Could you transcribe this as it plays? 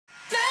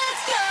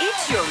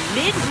It's your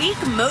midweek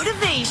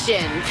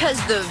motivation, because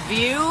The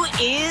View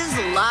is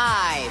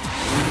live.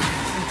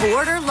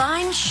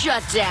 Borderline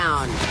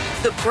shutdown.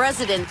 The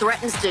president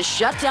threatens to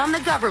shut down the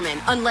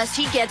government unless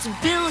he gets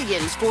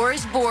billions for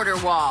his border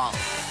wall.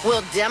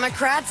 Will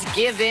Democrats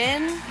give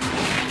in?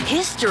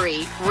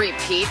 History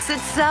repeats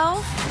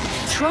itself?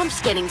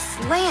 Trump's getting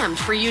slammed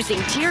for using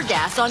tear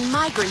gas on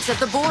migrants at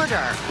the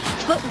border.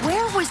 But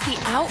where was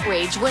the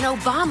outrage when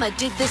Obama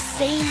did the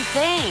same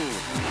thing?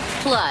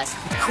 Plus,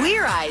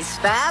 Queer Eye's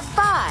Fab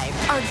Five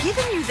are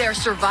giving you their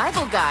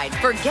survival guide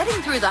for getting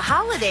through the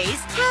holidays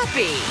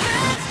happy.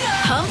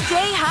 Hump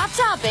Day Hot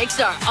Topics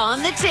are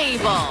on the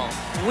table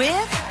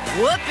with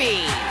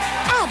Whoopi,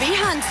 Abby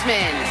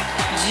Huntsman,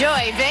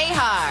 Joy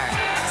Behar,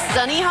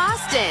 Sunny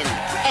Hostin,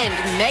 and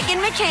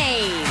Meghan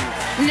McCain.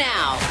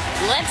 Now,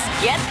 let's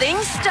get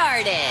things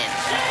started.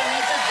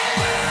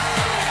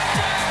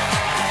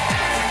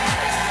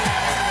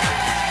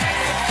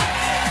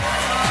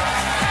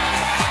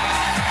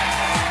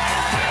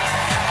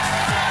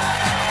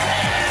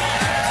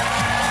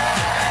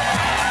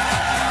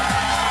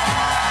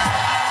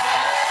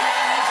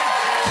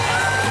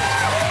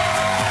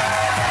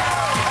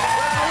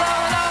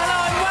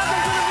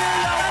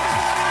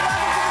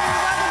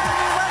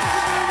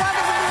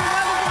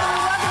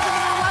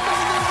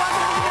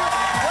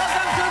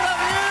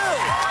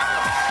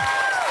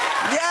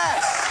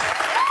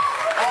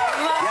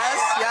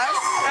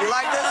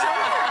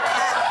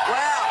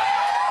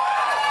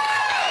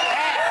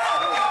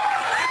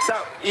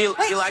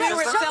 You like this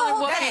one?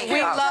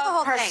 We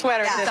love her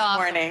sweater this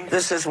morning.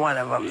 This is one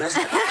of them. Is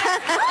that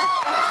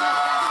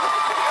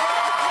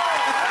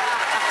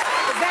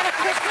a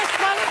Christmas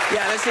one?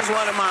 Yeah, this is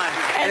one of mine.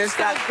 And it's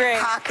got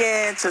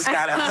pockets, it's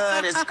got a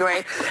hood, it's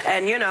great.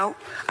 And, you know,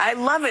 I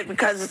love it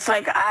because it's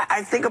like,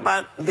 I think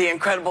about the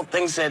incredible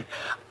things that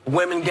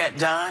women get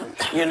done,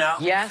 you know?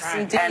 Yes,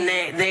 indeed. And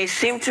they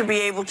seem to be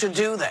able to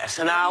do this.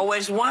 And I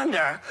always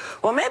wonder,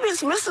 well, maybe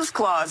it's Mrs.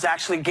 Claus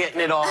actually getting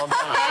it all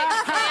done.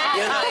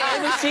 You know,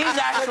 maybe she's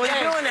actually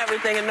doing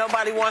everything and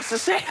nobody wants to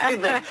say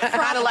anything.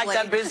 Kind of like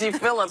that Busy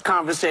Philip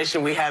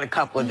conversation we had a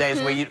couple of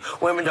days where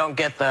women don't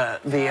get the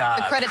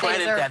credit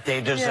that they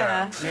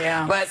deserve.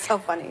 Yeah. But so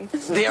funny.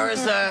 There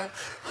is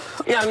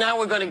now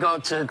we're going to go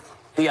to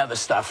the other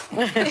stuff.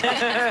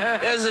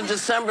 There's a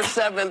December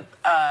 7th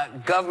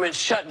government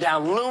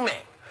shutdown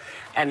looming.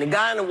 And the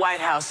guy in the White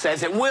House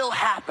says it will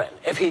happen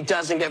if he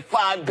doesn't get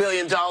 $5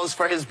 billion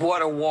for his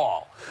border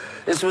wall.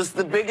 This was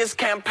the biggest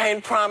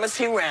campaign promise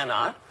he ran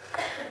on.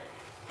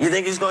 You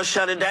think he's going to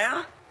shut it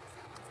down?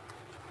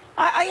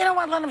 You know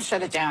what? Let them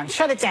shut it down.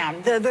 Shut it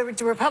down. The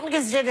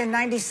Republicans did in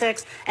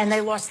 '96, and they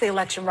lost the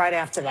election right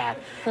after that.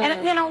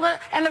 And, you know,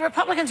 and the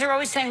Republicans are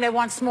always saying they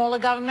want smaller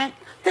government.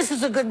 This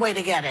is a good way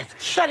to get it.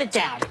 Shut it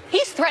down.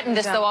 He's threatened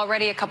us, though,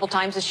 already a couple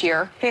times this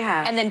year. He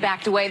has. And then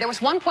backed away. There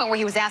was one point where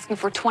he was asking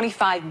for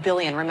 $25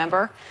 billion,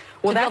 remember?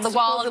 Well, to build that's the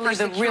wall supposed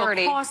to be the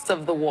real cost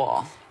of the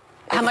wall.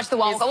 How much the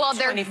wall? Well,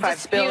 there are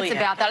disputes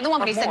about that. And the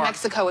one he said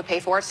Mexico would pay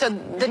for it. So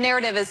the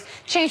narrative has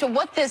changed. But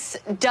what this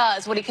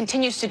does, what he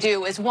continues to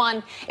do, is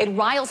one, it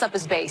riles up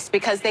his base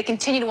because they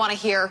continue to want to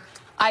hear,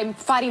 I'm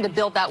fighting to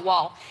build that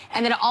wall.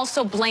 And then it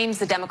also blames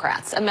the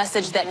Democrats, a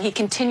message that he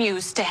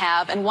continues to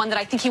have, and one that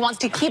I think he wants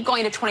to keep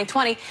going to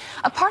 2020.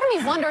 A part of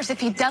me wonders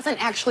if he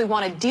doesn't actually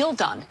want a deal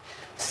done,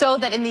 so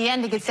that in the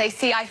end he could say,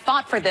 see, I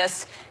fought for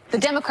this. The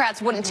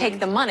Democrats wouldn't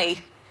take the money,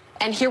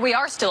 and here we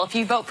are still. If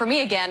you vote for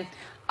me again,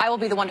 I will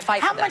be the one to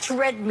fight for this. How much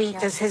red meat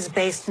does his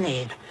base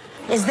need?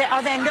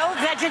 Are there no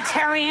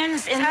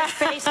vegetarians in this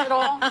space at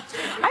all?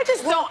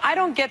 I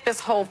don't get this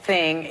whole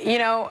thing. You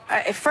know,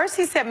 at first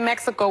he said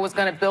Mexico was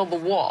going to build the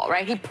wall,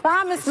 right? He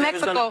promised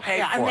Mexico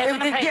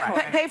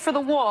pay for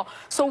the wall.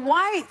 So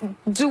why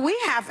do we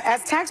have,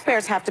 as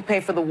taxpayers, have to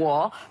pay for the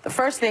wall? The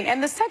first thing.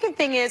 And the second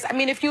thing is, I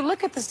mean, if you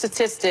look at the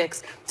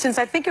statistics, since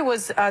I think it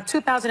was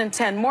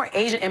 2010, more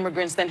Asian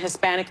immigrants than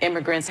Hispanic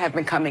immigrants have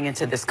been coming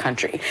into this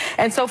country.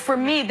 And so for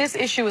me, this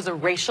issue is a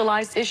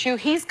racialized issue.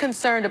 He's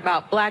concerned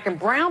about black and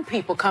brown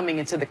people coming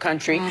into the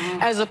country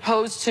as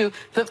opposed to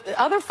the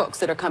other folks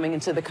that are coming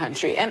into the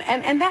country.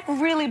 And that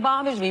really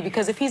bothers me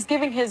because if he's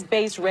giving his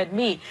base red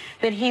meat,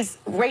 then he's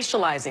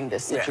racializing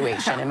this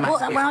situation. In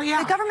my view.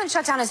 The government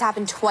shutdown has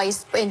happened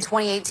twice in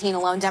 2018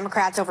 alone.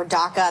 Democrats over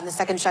DACA, and the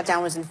second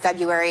shutdown was in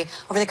February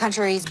over the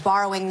country's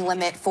borrowing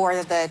limit for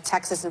the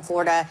Texas and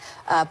Florida,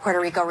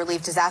 Puerto Rico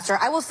relief disaster.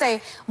 I will say,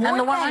 more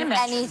than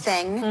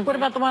anything... What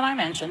about the one I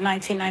mentioned,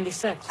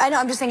 1996? I know,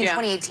 I'm just saying in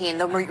 2018,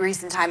 the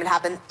recent time it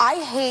happened. I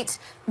hate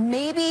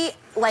maybe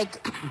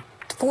like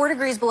 4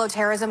 degrees below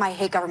terrorism, I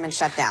hate government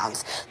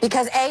shutdowns.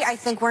 Because A, I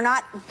think we're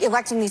not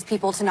electing these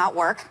people to not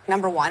work,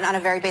 number one, on a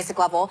very basic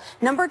level.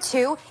 Number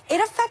two,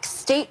 it affects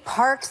state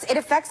parks. It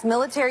affects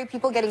military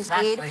people getting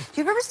paid.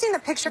 You've ever seen the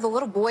picture of the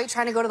little boy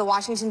trying to go to the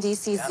Washington,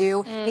 D.C.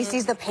 zoo? He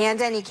sees the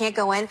panda and he can't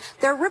go in.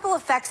 There are ripple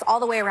effects all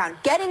the way around.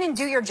 Get in and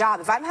do your job.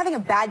 If I'm having a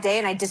bad day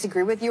and I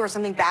disagree with you or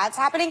something bad's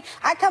happening,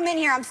 I come in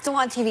here, I'm still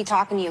on TV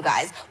talking to you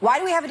guys. Why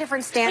do we have a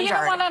different standard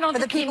for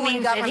the people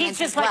in government? He's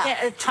just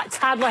like a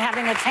toddler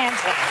having a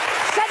tantrum.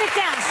 Shut it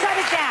down, shut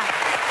it down.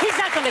 He's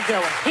not not going to do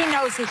it. He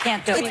knows he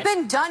can't do it. It's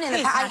been done in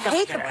the past. I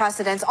hate the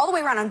precedents all the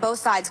way around on both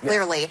sides,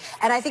 clearly.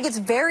 And I think it's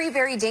very,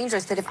 very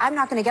dangerous that if I'm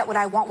not going to get what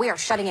I want, we are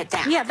shutting it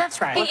down. Yeah,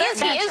 that's right. He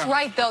is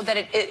right, though,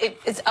 that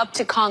it's up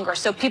to Congress.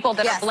 So people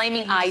that are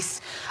blaming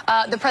ICE,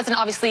 the president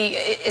obviously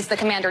is the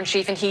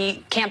commander-in-chief, and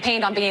he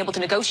campaigned on being able to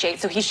negotiate,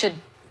 so he should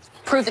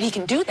prove that he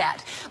can do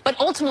that. But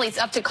ultimately, it's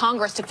up to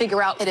Congress to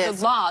figure out the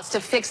laws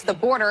to fix the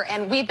border,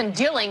 and we've been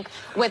dealing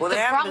with the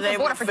problem of the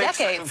border for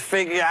decades.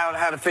 Figure out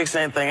how to fix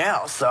anything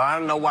else, so I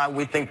don't know why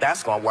we think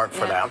that's going to work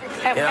for them.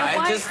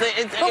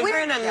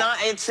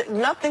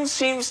 Nothing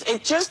seems.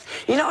 It just,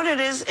 you know what it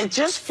is? It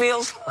just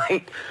feels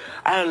like,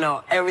 I don't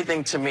know,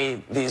 everything to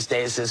me these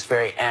days is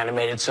very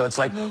animated, so it's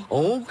like,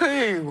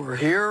 okay, we're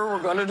here,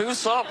 we're going to do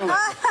something.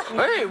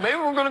 Hey, maybe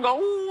we're going to go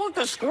with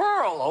the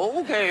squirrel.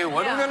 Okay,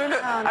 what are we going to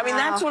do? I mean,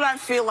 that's what I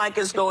feel like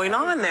is going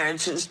on there.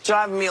 It's just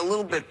driving me a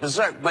little bit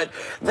berserk. But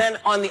then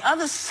on the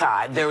other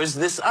side, there is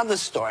this other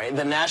story.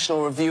 The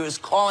National Review is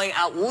calling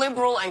out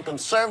liberal and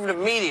conservative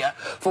media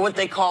for what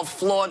they call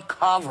flawed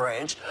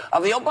coverage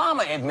of the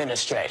Obama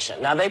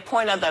administration. Now, they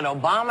point out that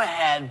Obama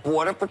had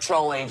Border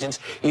Patrol agents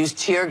use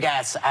tear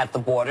gas at the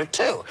border,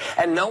 too.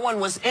 And no one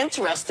was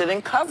interested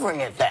in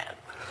covering it then.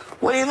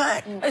 What do you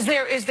think?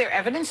 Is there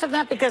evidence of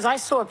that? Because I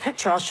saw a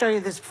picture. I'll show you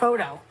this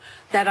photo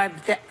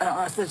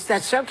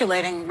that's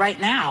circulating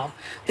right now.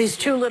 These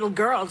two little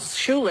girls,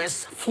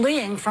 shoeless,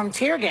 fleeing from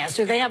tear gas.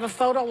 Do they have a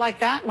photo like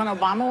that when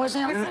Obama was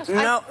in office?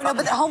 No, but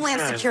the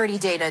Homeland Security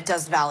data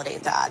does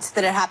validate that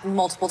it happened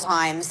multiple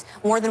times,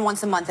 more than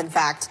once a month, in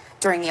fact,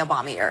 during the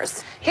Obama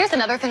years. Here's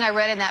another thing I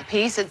read in that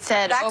piece. It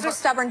said facts are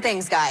stubborn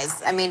things,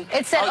 guys. I mean,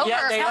 it said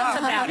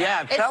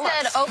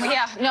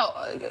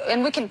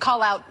and we can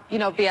call out,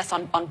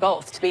 BS on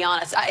both, to be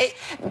honest.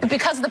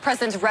 Because of the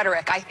president's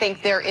rhetoric, I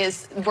think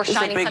we're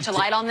shining such a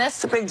light on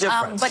this. It's a big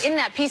difference. But in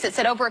that piece, it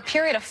said over a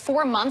period of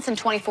 4 months in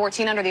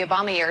 2014 under the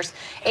Obama years,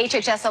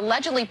 HHS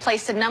allegedly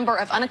placed a number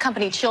of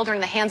unaccompanied children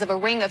in the hands of a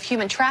ring of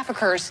human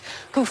traffickers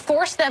who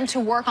forced them to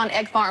work on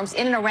egg farms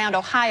in and around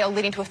Ohio,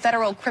 leading to a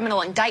federal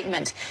criminal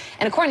indictment.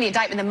 And according to the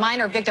indictment, the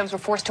minor victims were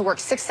forced to work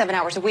 6-7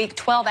 hours a week,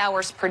 12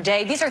 hours per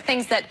day. These are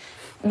things that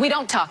we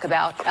don't talk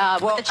about.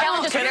 The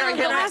challenges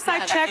last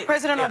I checked,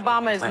 President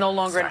Obama is no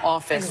longer in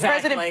office.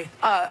 Exactly.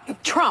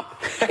 President Trump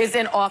is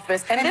in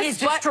office, and he's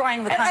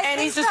destroying the country. And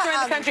he's destroying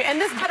the country.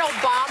 And this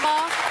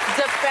Obama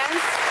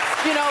defense,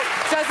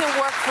 doesn't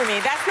work for me.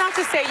 That's not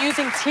to say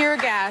using tear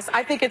gas.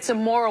 I think it's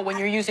immoral when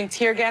you're using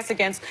tear gas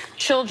against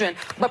children.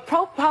 But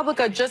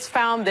ProPublica just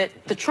found that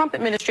the Trump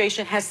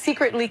administration has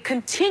secretly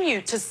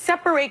continued to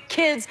separate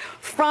kids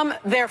from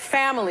their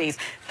families.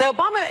 The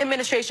Obama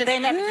administration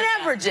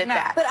never did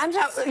that. But I'm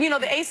just, the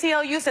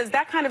ACLU says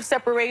that kind of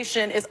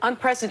separation is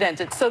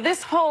unprecedented. So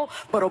this whole,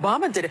 but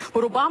Obama did it,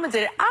 but Obama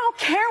did it. I don't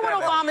care what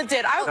Obama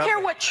did. I don't care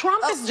what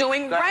Trump is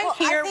doing right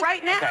here,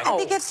 right now. I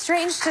think it's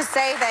strange to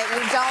say that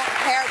you don't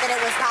care that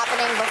it was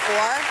happening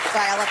before.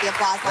 Sorry, I'll let the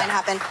applause line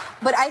happen.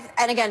 But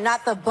and again,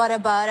 not the but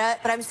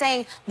I'm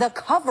saying the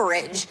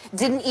coverage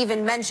didn't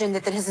even mention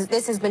that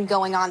this has been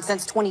going on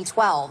since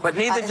 2012. But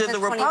neither did the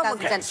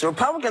Republicans. The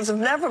Republicans have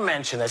never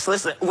mentioned this.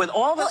 Listen, with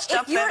all the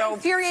stuff if you're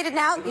infuriated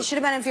now, you should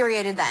have been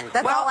infuriated then.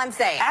 That's all I'm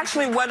saying.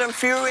 Actually, what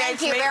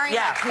infuriates me,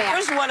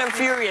 here's what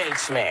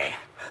infuriates me.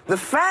 The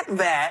fact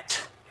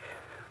that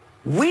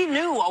we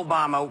knew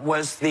Obama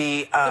was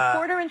the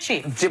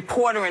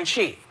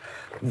deporter-in-chief.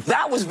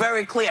 That was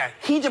very clear.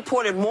 He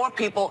deported more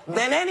people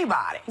than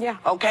anybody. Yeah.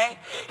 Okay?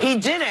 He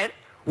did it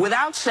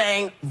without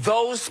saying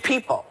those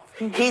people.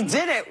 He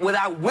did it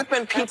without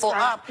whipping people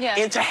up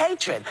into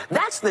hatred.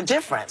 That's the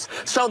difference.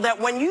 So that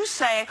when you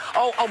say,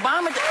 oh,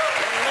 Obama...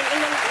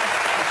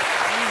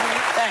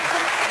 Thanks.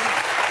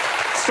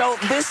 So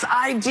this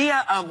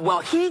idea of, well,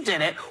 he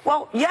did it,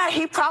 well, yeah,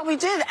 he probably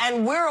did.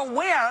 And we're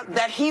aware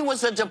that he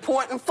was a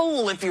deporting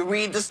fool if you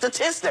read the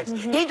statistics.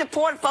 He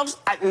deported folks.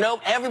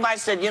 Everybody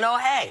said,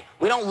 hey,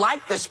 we don't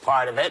like this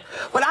part of it.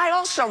 But I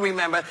also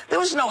remember there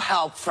was no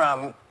help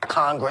from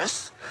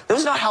Congress. There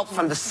was no help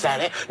from the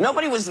Senate.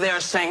 Nobody was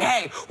there saying,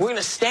 hey, we're going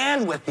to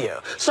stand with you.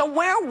 So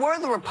where were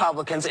the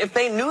Republicans if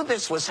they knew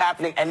this was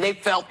happening and they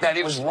felt that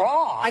it was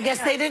wrong? I guess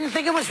they didn't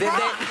think it was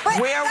wrong.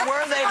 Where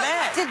were they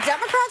then? Did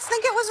Democrats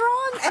think it was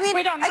wrong? I mean,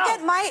 we don't know.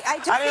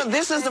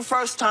 This is the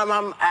first time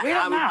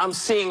I'm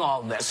seeing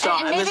all this. So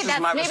and maybe this is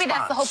my maybe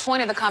that's the whole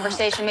point of the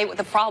conversation. Maybe what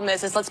the problem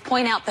is let's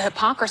point out the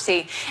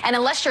hypocrisy. And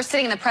unless you're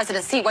sitting in the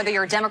president's seat, whether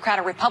you're a Democrat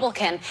or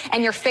Republican,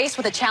 and you're faced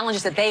with the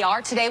challenges that they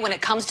are today when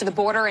it comes to the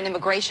border and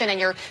immigration, and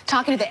you're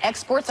talking to the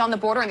experts on the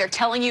border and they're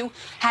telling you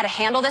how to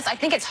handle this, I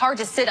think it's hard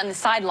to sit on the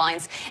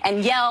sidelines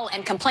and yell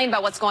and complain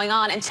about what's going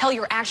on until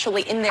you're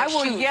actually in their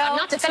shoes. I will yell I'm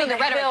not defending the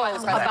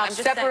rhetoric about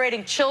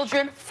separating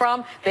children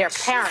from their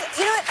parents.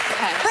 You know what?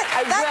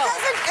 But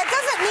it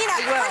doesn't mean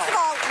first of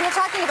all, we're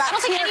talking about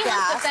tear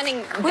gas.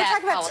 We're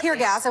talking about tear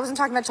gas. I wasn't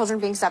talking about children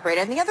being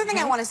separated. And the other thing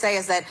I want to say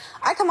is that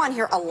I come on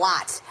here a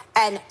lot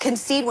and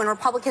concede when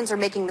Republicans are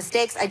making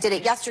mistakes. I did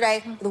it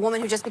yesterday. The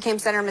woman who just became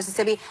senator of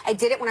Mississippi. I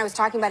did it when I was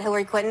talking about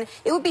Hillary Clinton.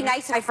 It would be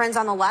nice if my friends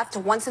on the left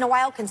once in a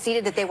while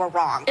conceded that they were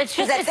wrong. It's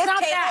just, it's not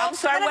that. I'm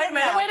sorry, wait a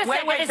minute.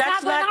 Wait a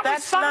second. We're not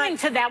responding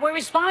to that. We're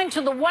responding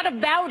to the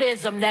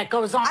whataboutism that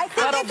goes on. I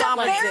think it's a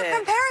fair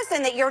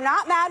comparison that you're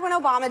not mad when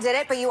Obama did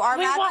it, but you are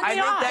mad when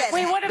Trump did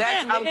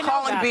it. I'm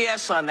calling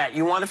BS on that.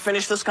 You want to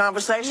finish this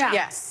conversation? No.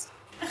 Yes.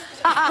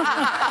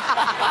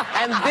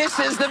 And this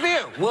is The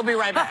View. We'll be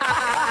right back.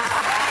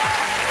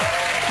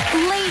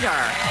 Later,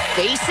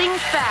 facing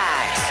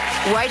facts.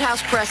 White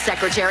House Press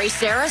Secretary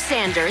Sarah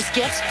Sanders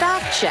gets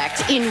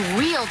fact-checked in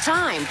real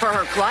time for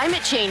her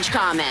climate change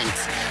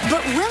comments.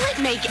 But will it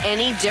make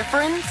any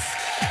difference?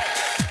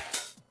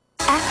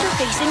 After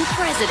facing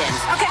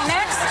presidents. Okay,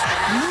 next.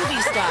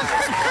 Movie stars.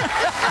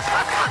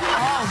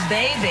 Oh,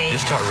 baby.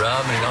 Just start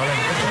rubbing it on it.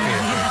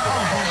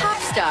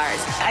 Pop stars.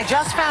 I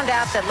just found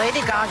out that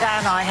Lady Gaga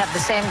and I have the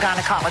same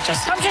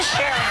gynecologist. I'm just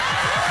sharing.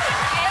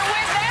 And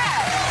with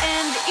that.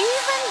 And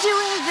even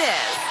doing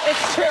this.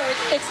 It's true.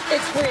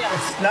 It's real.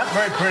 It's not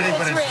very pretty,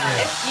 but it's real.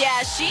 Yeah,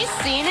 she's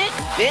seen it,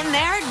 been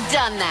there,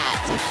 done that.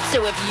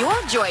 So if you're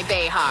Joy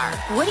Behar,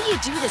 what do you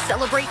do to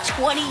celebrate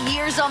 20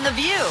 years on The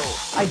View?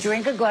 I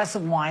drink a glass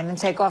of wine and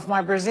take off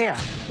my brassiere.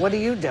 What do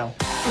you do?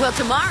 Well,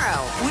 tomorrow,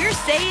 we're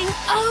saying,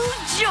 oh,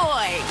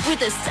 joy,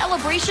 with a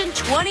celebration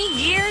 20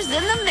 years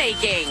in the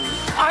making.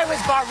 I was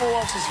Barbara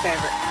Walters'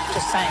 favorite.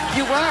 Just saying.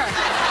 You were.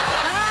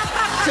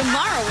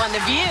 Tomorrow on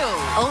The View,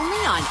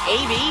 only on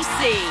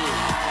ABC.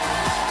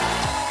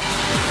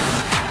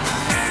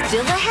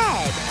 Still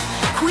ahead,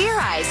 Queer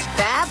Eye's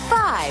Fab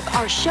Five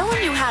are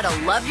showing you how to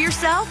love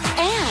yourself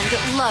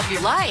and love your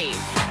life.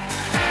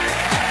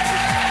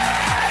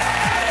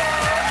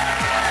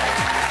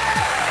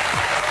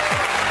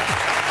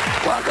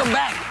 Welcome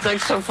back.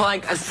 Thanks for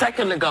like a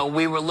second ago,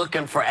 we were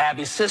looking for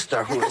Abby's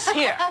sister, who is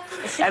here.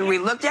 And we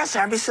looked, yes,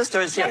 Abby's sister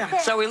is here.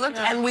 So we looked,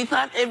 and we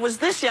thought it was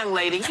this young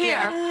lady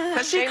here,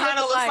 because she kind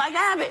of looks like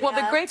Abby. Well,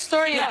 the great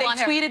story is they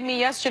tweeted me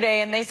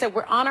yesterday, and they said,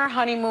 we're on our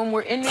honeymoon.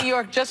 We're in New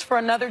York just for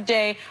another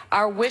day.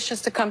 Our wish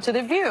is to come to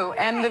The View.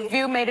 And The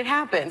View made it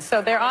happen.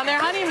 So they're on their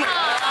honeymoon.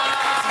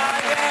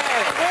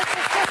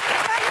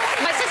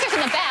 My sister's in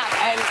the back.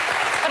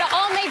 But it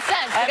all made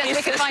sense because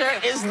we could find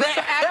you. Is there.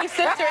 So Abby's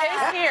sister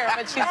is here,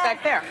 but she's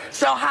back there.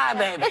 So hi,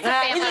 baby. It's a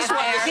family We just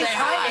want to say affair.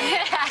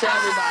 hi to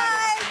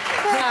everybody.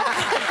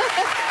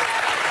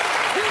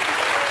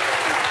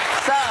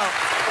 So,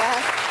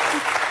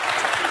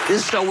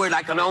 this is so weird.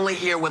 I can only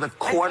hear with a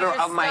quarter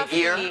of my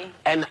ear,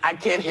 and I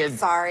can't hear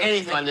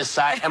anything on this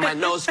side, and my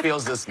nose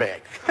feels this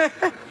big.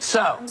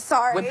 So,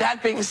 with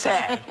that being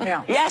said,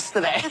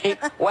 yesterday,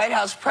 White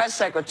House Press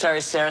Secretary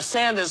Sarah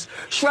Sanders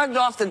shrugged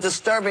off the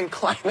disturbing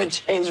climate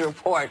change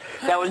report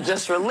that was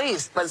just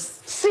released, but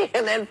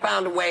CNN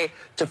found a way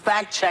to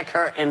fact-check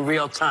her in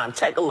real time.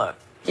 Take a look.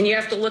 And you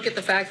have to look at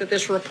the fact that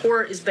this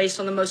report is based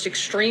on the most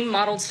extreme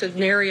modeled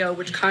scenario,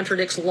 which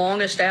contradicts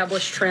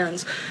long-established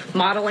trends.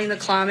 Modeling the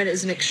climate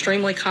is an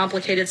extremely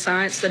complicated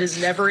science that is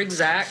never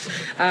exact.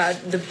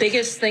 The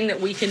biggest thing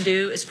that we can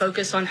do is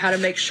focus on how to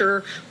make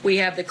sure we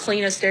have the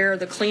cleanest air,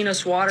 the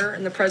cleanest water,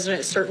 and the president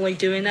is certainly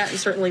doing that and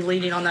certainly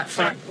leading on that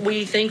front.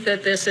 We think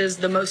that this is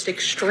the most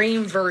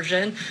extreme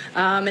version,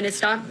 and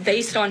it's not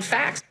based on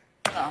facts.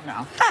 Oh,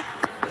 no.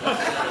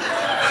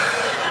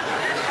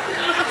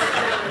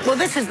 Well,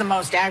 this is the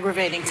most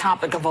aggravating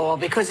topic of all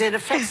because it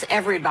affects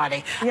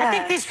everybody. I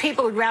think these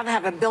people would rather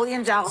have $1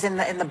 billion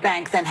in the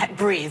bank than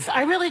breathe.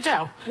 I really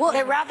do. Well,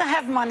 they'd rather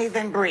have money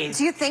than breathe.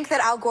 Do you think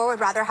that Al Gore would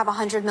rather have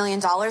 $100 million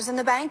in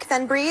the bank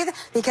than breathe?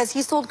 Because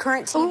he sold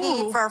Current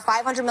TV for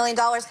 $500 million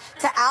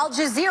to Al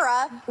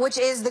Jazeera, which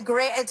is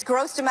its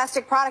gross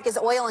domestic product is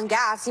oil and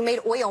gas. He made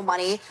oil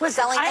money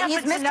selling, and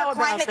he's Mr.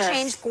 Climate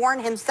Change porn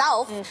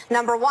himself,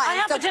 number one. I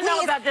happen to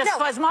know about this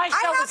because my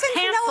show was canceled. I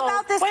happen to know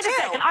about this Wait a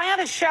second. I had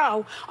a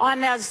show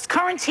on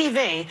Current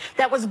TV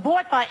that was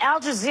bought by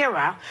Al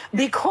Jazeera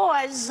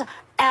because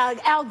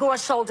Al Gore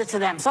sold it to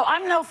them. So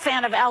I'm no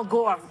fan of Al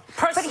Gore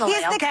personally,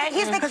 but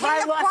he's the king of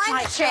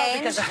climate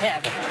change.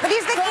 But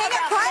he's the king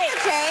of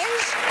climate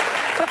change.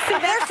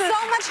 There's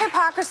so much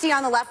hypocrisy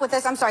on the left with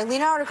this. I'm sorry,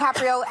 Leonardo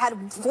DiCaprio had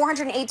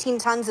 418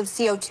 tons of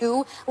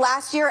CO2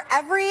 last year.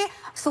 Every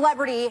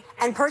celebrity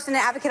and person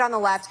and advocate on the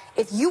left,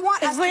 if you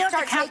want us to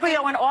start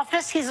DiCaprio in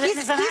office, he's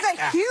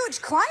a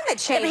huge climate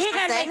change he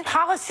can make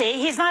policy.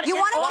 He's not. You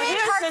want to change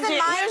hearts and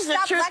minds?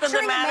 Stop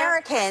lecturing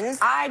Americans.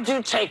 I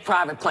do take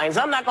private planes.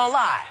 I'm not gonna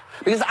lie.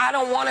 Because I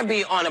don't want to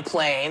be on a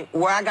plane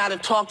where I got to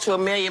talk to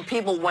 1 million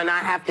people when I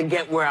have to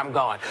get where I'm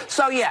going.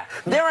 So, yeah,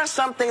 there are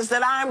some things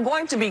that I'm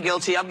going to be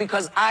guilty of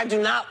because I do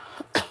not,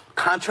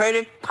 contrary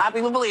to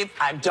popular belief,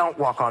 I don't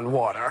walk on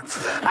water.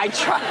 I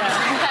try,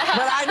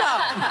 but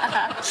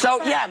I don't.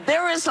 So, yeah,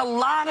 there is a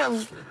lot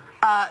of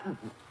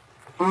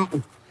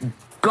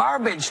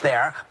garbage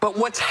there, but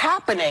what's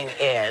happening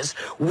is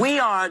we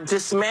are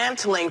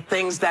dismantling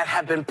things that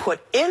have been put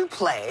in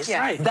place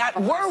that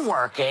were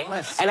working,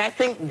 and I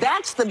think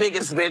that's the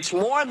biggest bitch,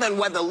 more than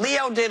whether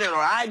Leo did it or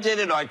I did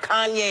it or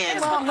Kanye.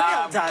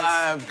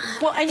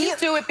 Well, and you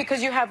do it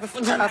because you have a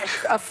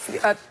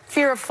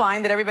fear of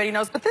flying that everybody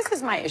knows, but this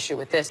is my issue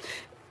with this.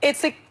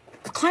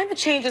 Climate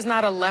change is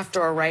not a left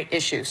or a right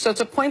issue. So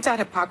to point out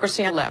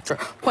hypocrisy on the left or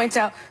point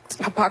out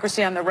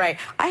hypocrisy on the right,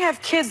 I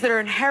have kids that are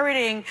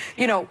inheriting,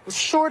 you know,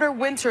 shorter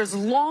winters,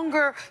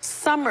 longer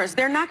summers.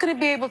 They're not going to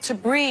be able to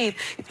breathe.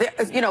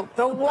 You know,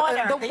 the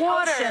water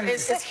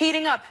is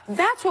heating up.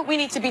 That's what we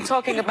need to be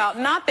talking about.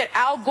 Not that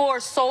Al Gore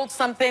sold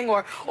something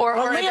or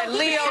that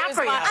Leo is.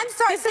 I'm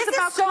sorry, this is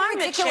about so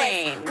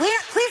ridiculous.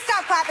 Please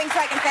stop clapping so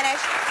I can finish.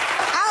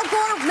 Al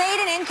Gore made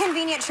an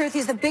inconvenient truth.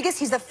 He's the biggest.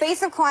 He's the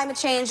face of climate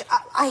change.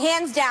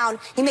 Hands down,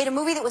 he made a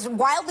movie that was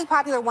wildly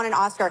popular, won an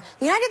Oscar.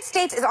 The United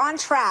States is on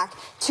track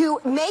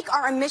to make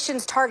our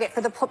emissions target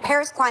for the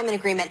Paris Climate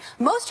Agreement.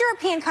 Most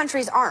European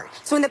countries aren't.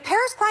 So in the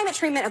Paris Climate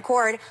Treatment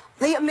Accord,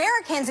 the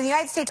Americans in the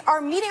United States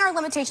are meeting our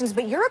limitations,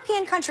 but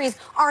European countries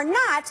are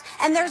not,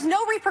 and there's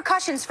no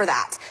repercussions for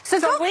that. So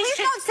please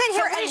don't sit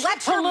here and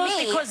lecture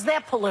me. Because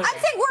they're polluting. I'm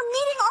saying we're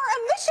meeting our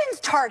emissions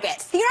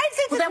targets. The United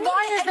States is meeting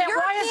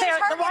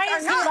why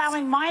is he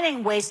allowing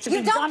mining waste to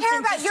be dumped into streams? You don't care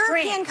about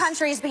European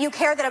countries, but you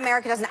care that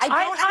America doesn't.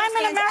 I'm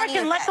an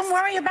American. Let them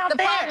worry about the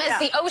problem is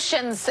the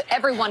oceans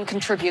everyone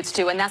contributes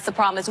to, and that's the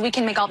problem is we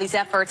can make all these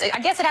efforts. I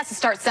guess it has to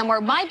start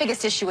somewhere. My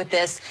biggest issue with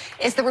this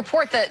is the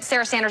report that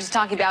Sarah Sanders is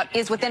talking about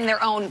is within their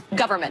own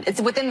government.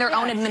 It's within their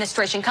own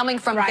administration, coming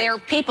from their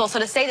people. So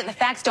to say that the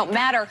facts don't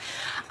matter,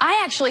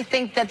 I actually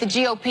think that the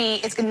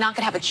GOP is not going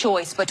to have a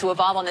choice but to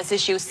evolve on this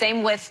issue.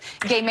 Same with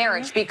gay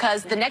marriage,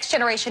 because the next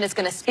generation is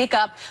going to speak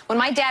up. When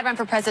my dad ran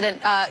for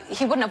president,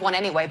 he wouldn't have won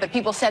anyway, but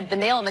people said the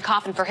nail in the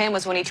coffin for him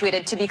was when he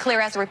tweeted, "To be clear,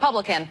 as a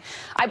Republican,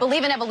 I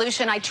believe in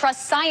evolution. I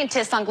trust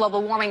scientists on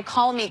global warming.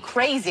 Call me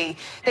crazy."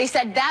 They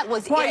said that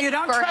was it for him. Well, you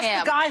don't trust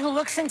the guy who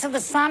looks into the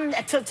sun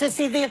to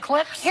see the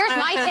eclipse? Here's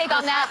my take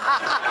on that.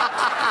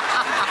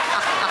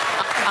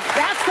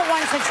 That's the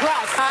one to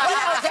trust.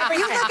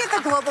 You look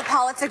at the global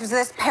politics of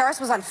this. Paris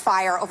was on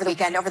fire over the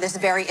weekend over this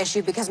very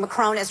issue because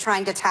Macron is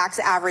trying to tax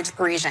average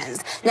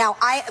Parisians. Now,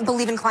 I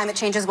believe in climate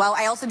change as well.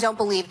 I also don't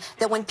believe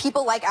that when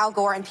people like Al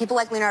Gore and people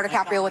like Leonardo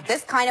DiCaprio with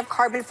this kind of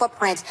carbon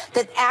footprint,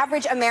 that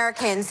average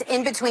Americans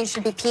in between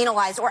should be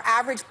penalized, or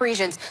average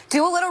Parisians.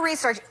 Do a little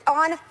research.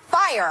 On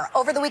fire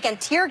over the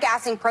weekend, tear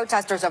gassing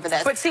protesters over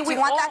this. But see, we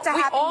all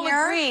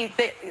agree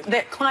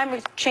that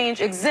climate change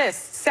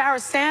exists. Sarah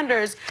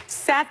Sanders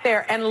sat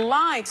there and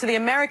lied to the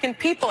American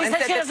people and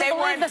said that they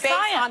weren't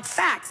based on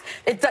facts.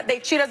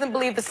 She doesn't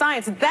believe the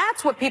science.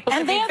 That's what people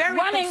should be very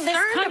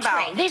concerned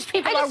about. These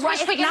people are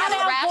running, not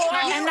Al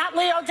Gore and not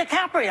Leo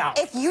DiCaprio.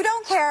 If you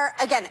don't care,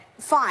 again,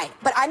 fine.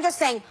 But I'm just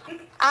saying,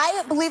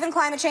 I believe in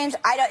climate change.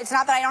 It's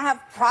not that I don't have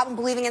a problem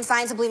believing in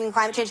science and believing in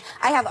climate change.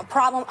 I have a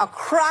problem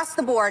across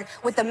the board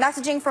with the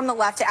messaging from the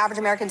left to average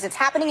Americans. It's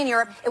happening in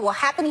Europe. It will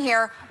happen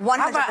here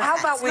 100%. How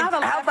about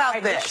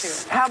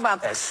this? How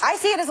about this? I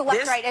see it as a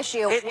left-right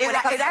issue. It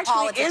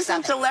actually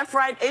isn't a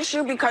left-right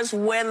issue, because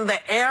when the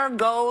air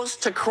goes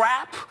to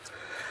crap,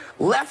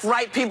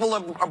 left-right people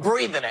are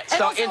breathing it.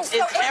 So it's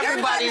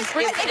everybody's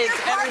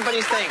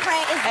thing.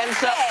 And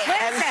so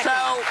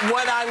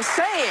what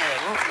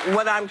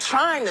I'm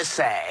trying to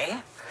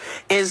say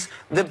is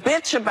the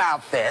bitch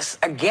about this,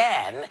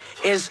 again,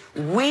 is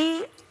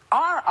we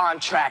are on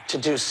track to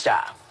do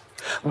stuff.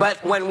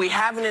 But when we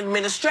have an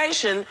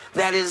administration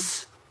that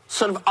is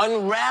sort of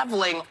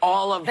unraveling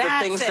all of the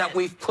things that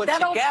we've put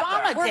together.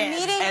 We're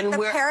meeting the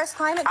Paris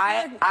Climate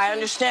Agreement. I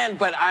understand,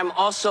 but I'm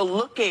also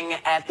looking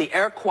at the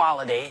air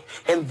quality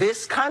in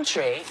this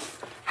country,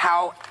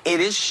 how it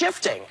is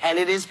shifting, and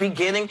it is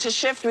beginning to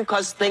shift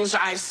because things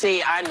I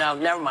know,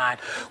 never mind.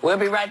 We'll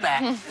be right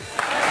back.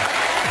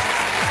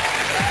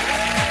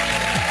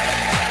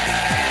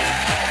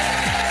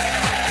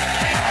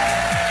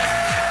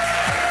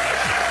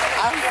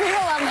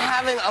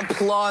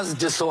 Applause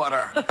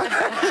disorder.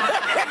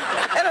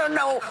 I don't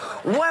know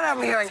what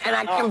I'm hearing, and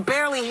I can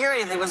barely hear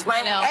anything because my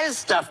head is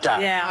stuffed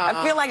up. Yeah.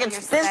 I feel like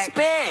it's this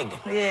big.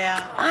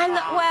 Yeah. I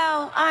know.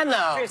 Well, I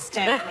know.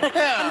 Tristan.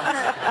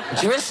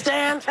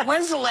 Tristan?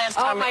 When's the last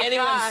time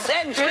anyone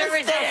said Tristan?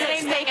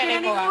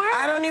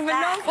 I don't even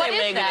know if they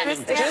make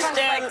it.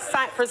 Tristan,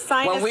 for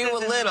sinuses. When we were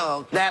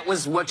little, that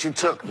was what you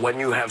took when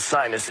you have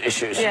sinus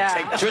issues. You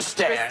take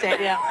Tristan.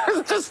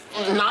 Just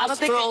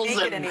nostrils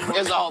and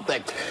here's the whole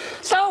thing.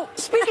 So,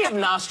 speaking of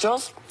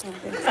nostrils,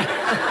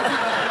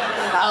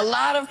 a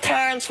lot of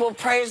parents will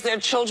praise their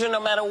children no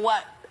matter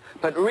what.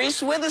 But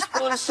Reese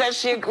Witherspoon says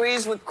she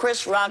agrees with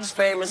Chris Rock's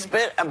famous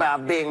bit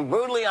about being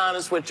brutally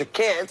honest with your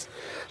kids.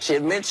 She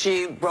admits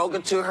she broke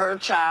it to her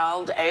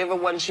child, Ava,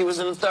 when she was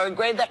in the 3rd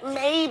grade, that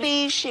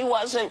maybe she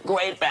wasn't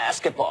great at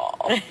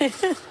basketball.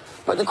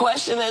 But the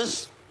question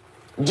is,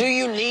 Do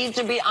you need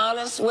to be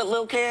honest with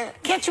little kids?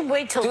 Can't you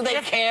wait till... Do they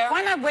care?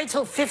 Why not wait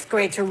till 5th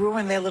grade to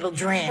ruin their little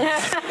dreams?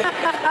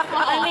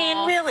 I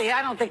mean, really,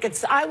 I don't think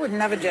it's... I would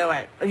never do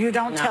it. You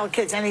don't tell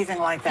kids anything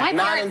like that.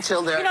 Not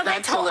until they're... You know,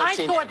 I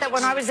thought that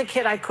when I was a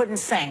kid, I couldn't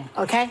sing,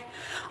 okay?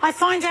 I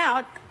find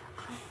out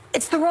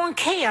it's the wrong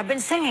key I've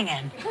been singing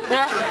in.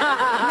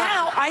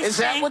 Now I Is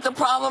that what the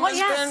problem has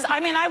yes. been?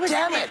 I mean, I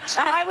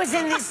was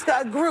in these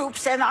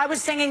groups, and I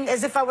was singing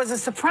as if I was a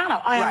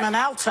soprano. I am an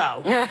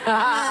alto. And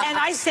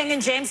I sing in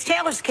James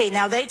Taylor's key.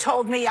 Now, they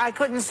told me I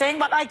couldn't sing,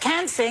 but I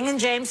can sing in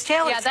James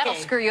Taylor's key. Yeah, that'll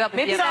screw you up.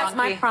 Maybe that's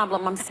my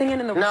problem. I'm singing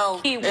in the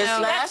wrong key.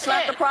 That's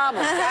not the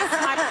problem.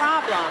 That's my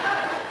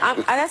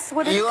problem. That's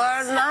what you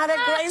are not a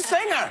great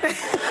singer.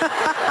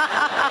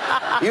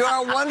 You're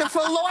a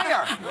wonderful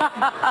lawyer.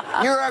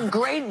 You're a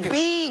great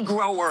bee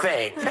grower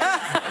thing.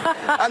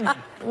 A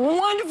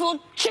wonderful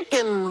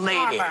chicken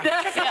lady.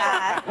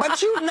 But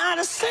you're not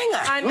a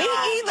singer. Me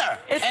either.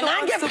 And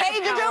I get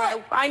paid to do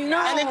it. I know.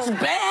 And it's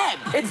bad.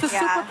 It's a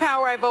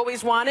superpower I've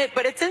always wanted.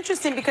 But it's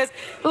interesting because,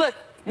 look,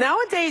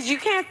 nowadays you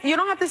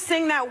don't have to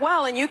sing that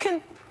well, and you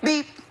can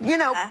be, you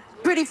know,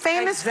 pretty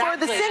famous for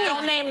the singing.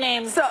 Don't name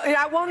names. So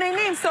I won't name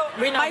names. So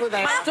my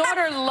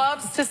daughter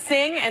loves to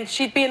sing, and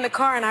she'd be in the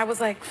car, and I was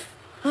like,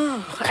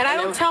 and I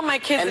don't tell my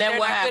kids that they're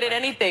not good at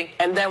anything.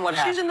 And then what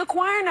happened? She's in the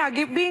choir now,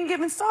 being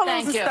given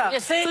solos and stuff.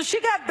 So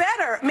she got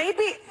better.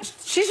 Maybe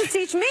she should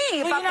teach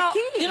me about the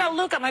key. You know,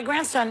 Luca, my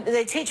grandson,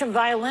 they teach him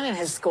violin in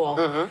his school.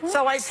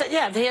 So I said,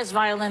 yeah, he has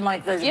violin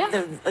like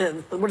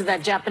what is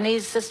that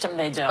Japanese system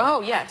they do? Oh,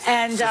 yes.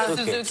 And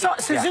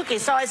Suzuki.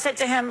 So I said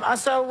to him,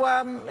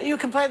 you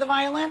can play the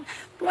violin?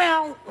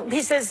 Well,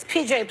 he says,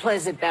 PJ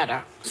plays it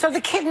better. So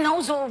the kid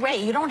knows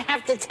already. You don't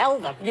have to tell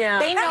them. Yeah.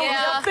 They know.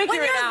 They'll figure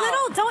when it you're out.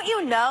 little, don't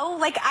you know?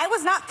 Like, I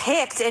was not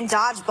picked in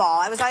dodgeball.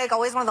 I was like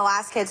always one of the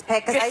last kids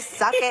picked because I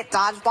suck at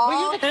dodgeball. Were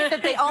you the kid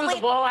that they threw the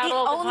ball out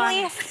all the time? The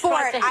only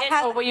sport I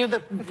have... Or were you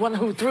the one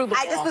who threw the ball?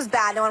 I just was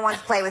bad. No one wanted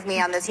to play with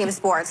me on the team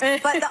sports.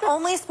 But the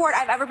only sport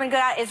I've ever been good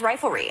at is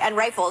riflery and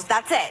rifles.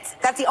 That's it.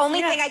 That's the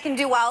only thing I can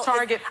do well.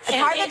 Target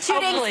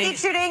shooting, skeet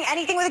shooting,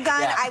 anything with a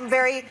gun. Yeah.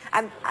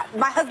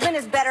 My husband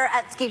is better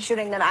at skeet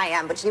shooting than I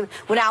am, but she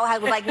now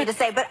would like me to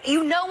say. But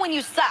you know when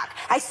you suck.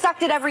 I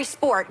sucked at every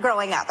sport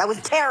growing up. I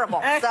was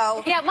terrible.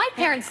 So yeah, my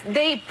parents,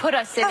 they put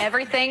us in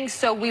everything,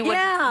 so we would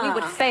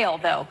fail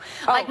though.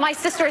 Like my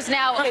sisters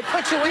now, they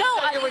put you in. No,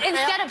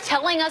 instead of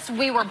telling us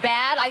we were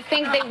bad, I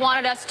think they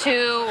wanted us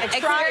to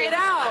try it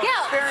out.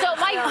 Yeah. So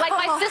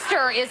my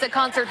sister is a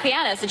concert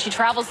pianist and she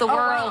travels the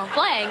world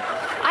playing.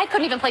 I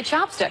couldn't even play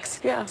chopsticks.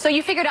 Yeah. So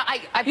you figured out.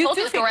 I told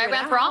you the story. I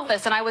ran for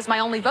office and I was my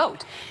only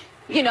vote.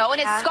 You know, and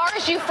it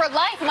scars you for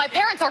life. My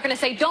parents aren't going to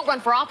say, don't run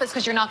for office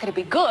because you're not going to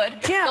be good.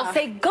 Yeah. They'll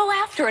say, go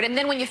after it. And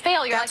then when you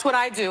fail, you're That's what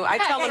I do. I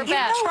tell them,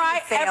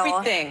 try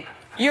everything.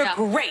 You're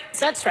great.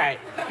 That's right.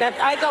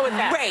 I go with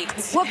that. Great.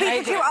 Well,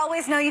 did you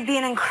always know you'd be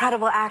an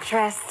incredible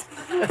actress?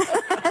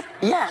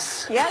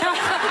 Yes. Yes.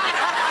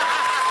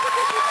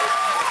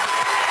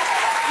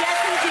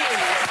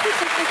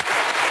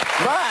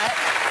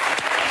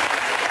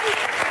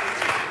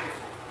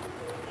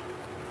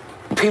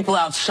 But people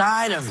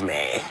outside of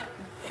me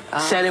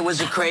said it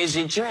was a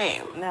crazy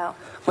dream. No.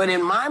 But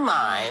in my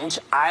mind,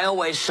 I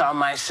always saw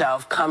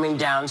myself coming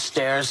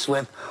downstairs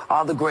with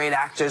all the great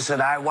actors that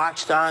I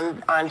watched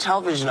on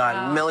television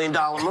on $1 Million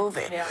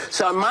Movie. Yeah.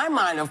 So in my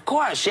mind, of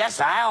course,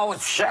 yes, I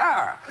always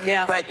sure.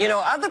 Yeah. But, you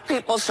know, other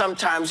people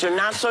sometimes are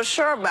not so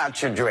sure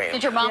about your dream.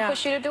 Did your mom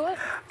push you to do it?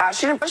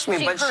 She didn't push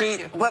me,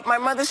 but my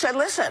mother said,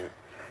 listen,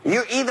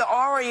 you're either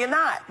are or you're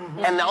not.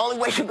 And the only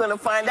way you're going to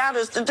find out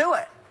is to do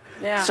it.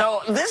 Yeah.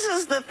 So this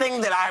is the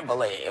thing that I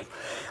believe.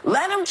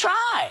 Let them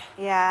try.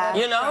 Yeah.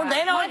 You know,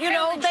 they don't,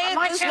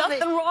 there's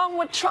nothing wrong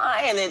with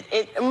trying.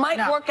 It might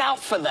work out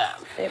for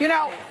them. You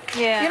know,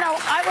 when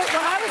I was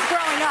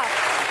growing up,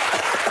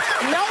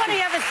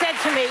 nobody ever said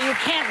to me, you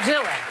can't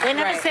do it. They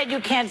never said you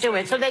can't do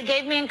it. So they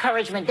gave me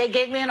encouragement. They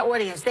gave me an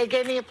audience. They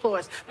gave me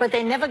applause. But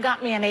they never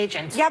got me an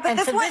agent. Yeah, but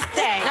this one's got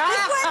an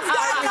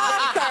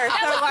Oscar,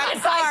 so I'm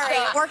sorry.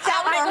 It worked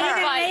out for her. I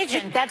needed an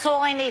agent. That's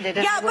all I needed.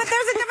 Yeah, but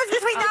there's a difference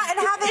between that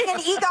and having an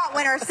EGOT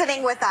winner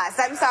sitting with us.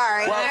 I'm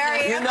sorry.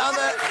 Well, you know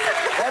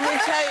let me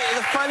tell you,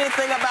 the funny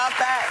thing about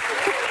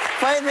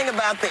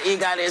the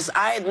EGOT is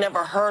I had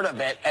never heard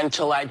of it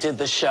until I did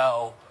the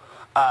show,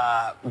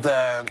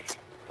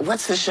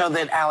 what's the show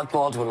that Alec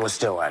Baldwin was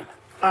doing?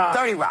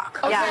 30 Rock.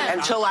 Yeah.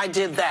 Until I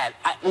did that.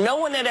 No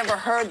one had ever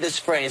heard this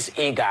phrase,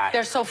 EGOT.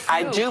 They're so few.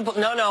 I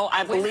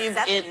believe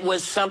it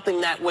was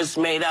something that was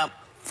made up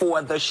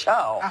for the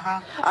show.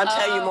 I'll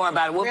tell you more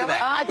about it. We'll be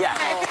back. I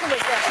think it was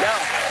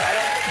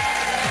that.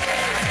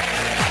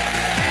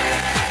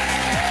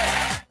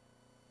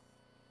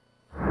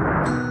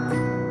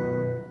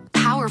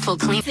 Powerful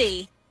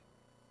clean.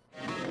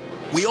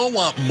 We all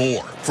want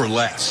more for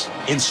less.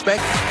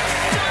 Inspect.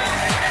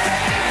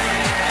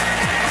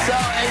 So,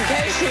 in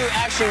case you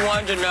actually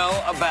wanted to know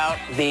about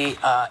the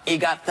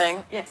EGOT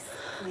thing,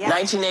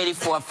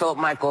 1984, Philip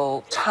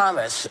Michael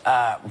Thomas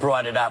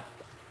brought it up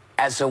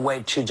as a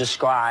way to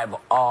describe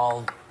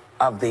all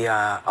of the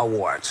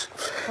awards.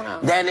 Wow.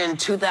 Then in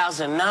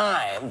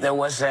 2009, there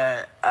was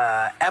a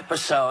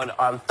episode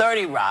on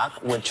 30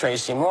 Rock with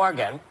Tracy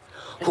Morgan,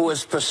 who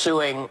was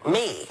pursuing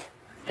me.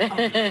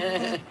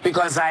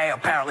 Because I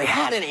apparently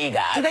had an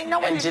EGOT. Do they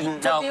know and what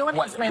didn't know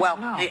what? Well,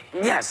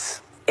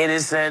 yes, it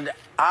is an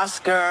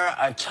Oscar,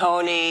 a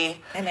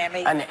Tony, an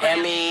Emmy, and a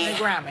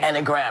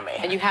Grammy.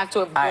 And you have to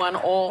have won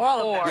all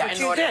four. Yes.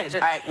 In order to,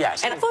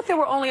 yes. And I thought there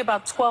were only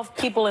about 12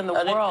 people in the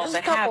world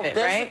that have it,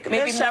 right?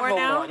 Maybe more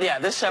now? Yeah,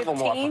 there's several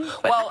 15, more.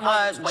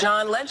 Well,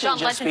 John Legend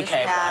just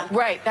became one.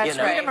 Right, that's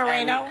right. Rita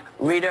Moreno.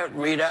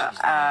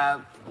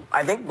 Rita,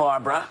 I think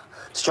Barbara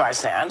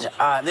Streisand.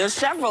 There's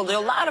several. There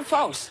are a lot of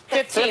folks.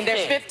 15.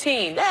 There's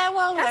 15. Yeah,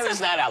 well, there's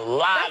not a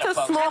lot of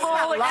folks. That's a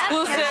small,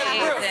 exclusive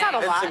group. It's not a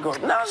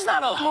lot. No, it's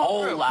not a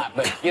whole lot,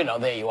 but, you know,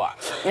 there you are.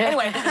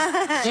 Anyway,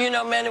 do you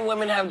know men and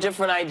women have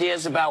different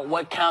ideas about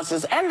what counts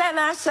as... And then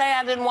I say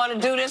I didn't want to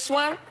do this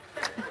one.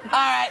 All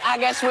right, I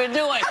guess we're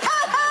doing it.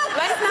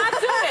 Let's not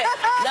do it.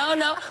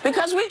 No,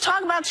 because we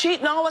talk about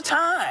cheating all the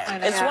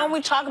time. It's one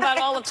we talk about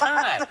all the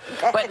time.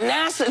 But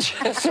NASA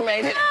just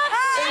made it...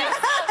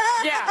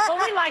 Yeah, well,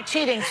 we like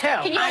cheating, too.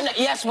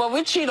 Yes, well,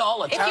 we cheat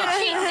all the time. If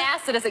you cheat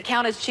NASA, does it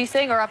count as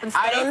cheating or up in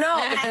space? I don't know.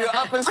 If you're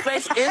up in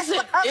space,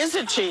 is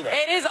it cheating?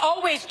 It is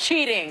always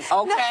cheating.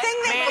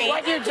 Okay,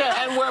 what you do.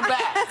 And we're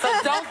back. So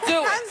don't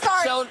do it. I'm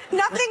sorry.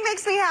 Nothing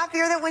makes me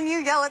happier than when you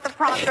yell at the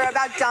prompter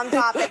about dumb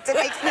topics. It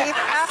makes me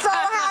so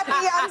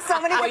happy on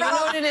so many different levels. You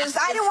know what it is?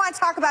 I didn't want to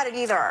talk about it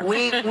either.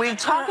 We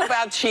talk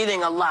about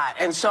cheating a lot,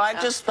 and so I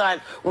just thought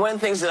one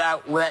of the things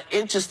that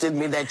interested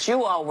me that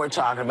you all were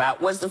talking about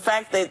was the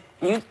fact that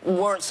you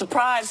weren't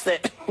surprised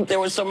that there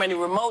were so many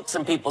remotes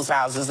in people's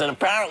houses, and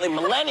apparently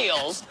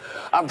millennials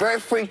are very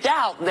freaked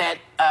out that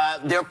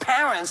their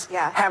parents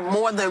have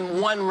more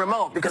than one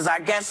remote, because I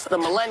guess the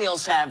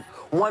millennials have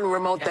one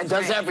remote that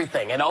does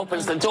everything. It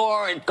opens the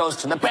door, it goes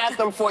to the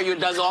bathroom for you,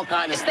 it does all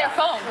kinds of stuff.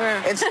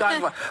 It's their phone.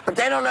 It's done, but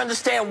they don't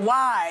understand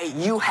why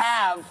you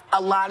have a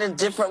lot of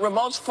different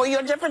remotes for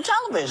your different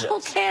televisions. Who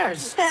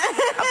cares?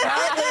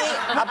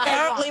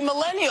 Apparently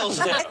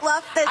millennials do.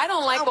 I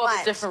don't like all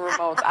the different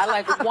remotes. I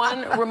like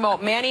one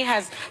remote. Manny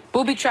has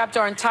booby-trapped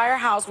our entire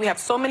house. We have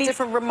so many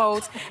different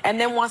remotes, and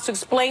then wants to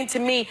explain to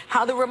me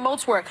how the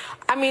remotes work.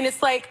 I mean,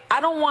 it's like,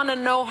 I don't want to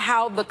know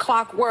how the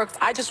clock works.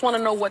 I just want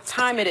to know what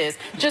time it is.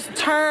 Just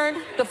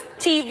turn the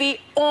TV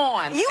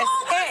on. You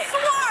almost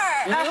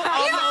swore. You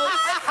almost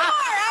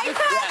swore. I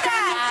heard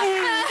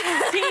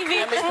that.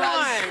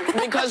 TV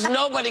on. Because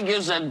nobody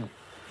gives a,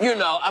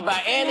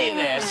 about any of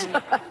this.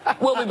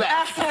 We'll be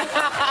back.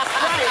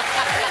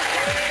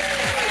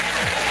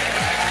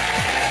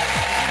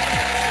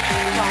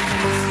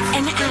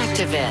 An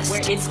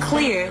activist. It's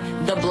clear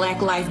the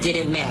black life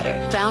didn't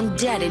matter. Found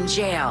dead in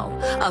jail.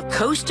 A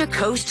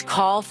coast-to-coast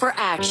call for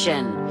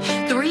action.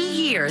 3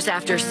 years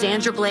after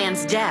Sandra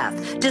Bland's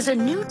death, does a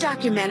new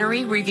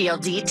documentary reveal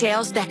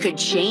details that could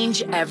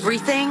change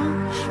everything?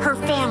 Her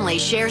family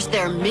shares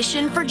their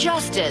mission for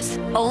justice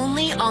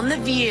only on The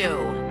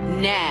View.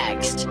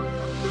 Next.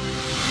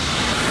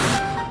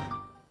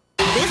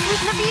 This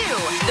week in The View,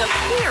 the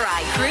Queer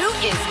Eye crew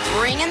is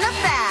bringing the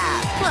fab.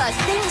 Plus,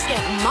 things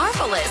get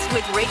marvelous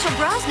with Rachel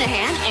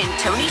Brosnahan and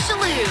Tony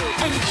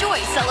Shalhoub. And Joy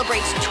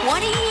celebrates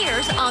 20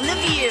 years on The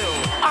View.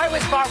 I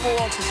was Barbara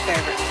Walters'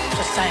 favorite.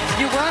 Just saying.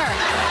 You were.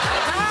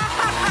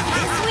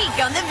 This week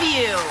on The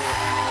View.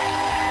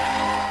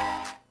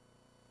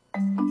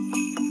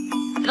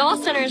 It all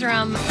centers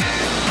around...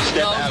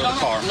 Step out of the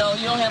car. No,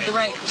 you don't have the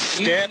right.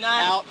 Step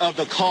out of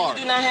the car.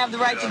 You do not have the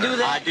right to do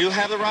that. I do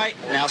have the right.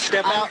 Now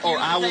step out or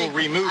I will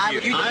remove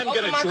you. I'm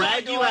going to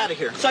drag you out of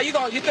here. So you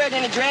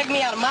threatening to drag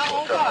me out of my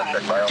own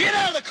car? Get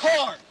out of the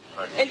car.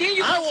 And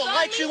then I will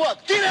light you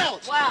up. Get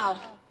out. Wow.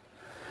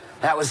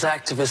 That was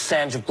activist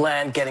Sandra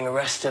Bland getting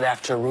arrested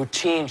after a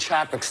routine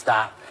traffic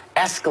stop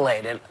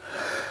escalated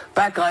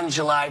back on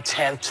July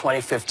 10th,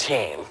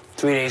 2015.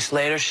 3 days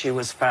later, she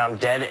was found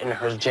dead in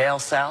her jail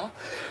cell.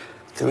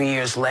 3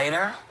 years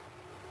later,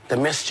 the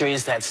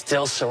mysteries that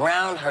still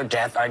surround her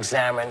death are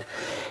examined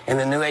in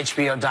the new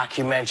HBO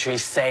documentary,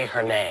 Say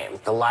Her Name,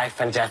 The Life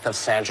and Death of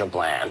Sandra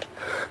Bland.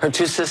 Her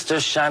two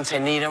sisters,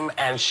 Shantae Needham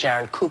and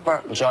Sharon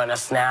Cooper, join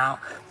us now.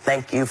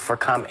 Thank you for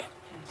coming.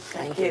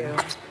 Thank you.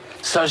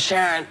 So,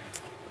 Sharon,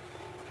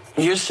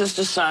 your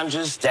sister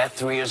Sandra's death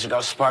 3 years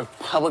ago sparked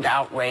public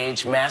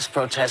outrage, mass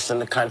protests in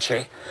the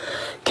country.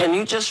 Can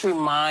you just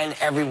remind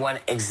everyone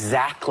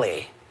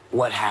exactly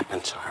what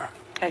happened to her?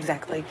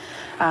 Exactly.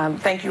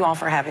 Thank you all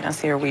for having us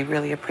here. We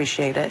really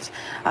appreciate it.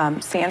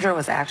 Sandra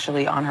was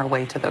actually on her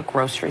way to the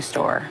grocery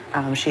store.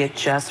 She had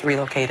just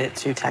relocated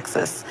to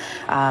Texas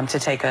to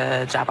take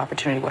a job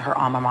opportunity with her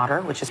alma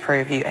mater, which is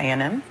Prairie View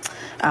A&M.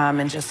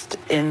 And just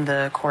in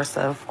the course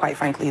of, quite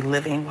frankly,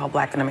 living while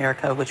Black in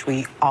America, which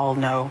we all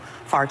know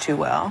far too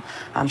well,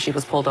 she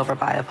was pulled over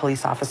by a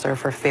police officer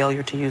for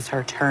failure to use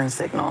her turn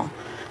signal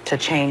to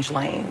change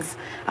lanes.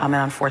 And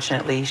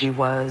unfortunately, she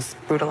was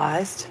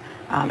brutalized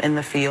in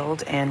the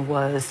field and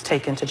was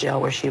taken to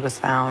jail, where she was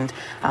found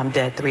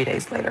dead 3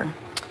 days later.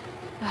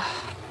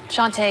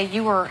 Shantae,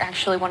 you were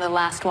actually one of the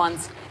last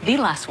ones, the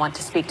last one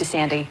to speak to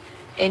Sandy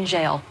in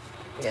jail.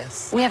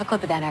 Yes. We have a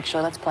clip of that,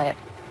 actually. Let's play it.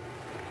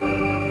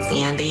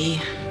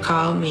 Sandy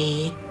called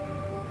me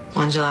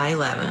on July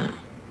 11th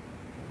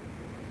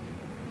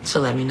to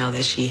let me know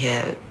that she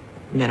had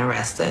been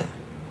arrested.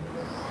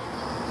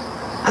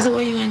 I said,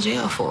 what are you in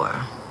jail for?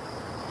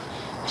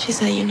 She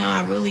said, you know,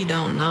 I really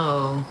don't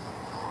know.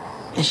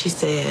 And she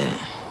said,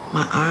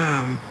 my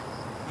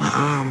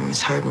arm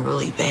is hurting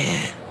really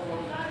bad.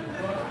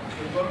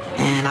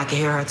 And I could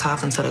hear her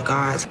talking to the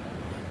guards.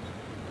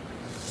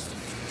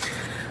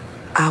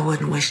 I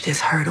wouldn't wish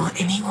this hurt on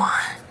anyone.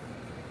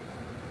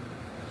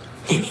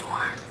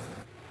 Anyone.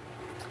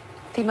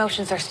 The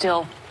emotions are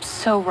still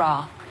so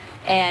raw.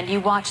 And you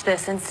watch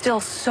this and still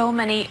so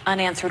many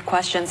unanswered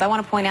questions. I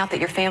want to point out that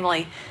your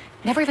family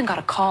never even got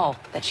a call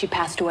that she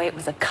passed away. It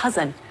was a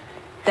cousin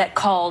that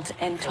called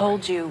and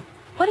told you.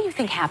 What do you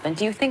think happened?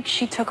 Do you think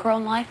she took her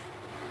own life?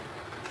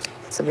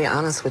 To be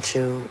honest with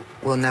you,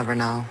 we'll never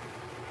know.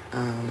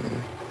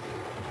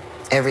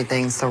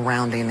 Everything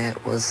surrounding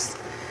it was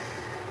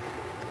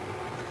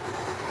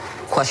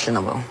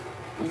questionable.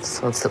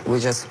 So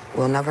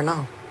we'll never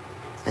know.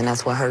 And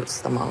that's what hurts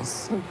the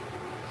most.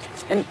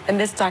 And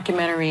this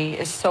documentary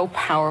is so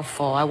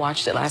powerful. I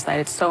watched it last night.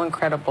 It's so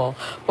incredible.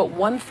 But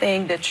one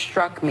thing that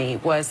struck me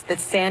was that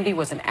Sandy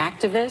was an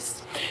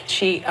activist.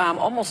 She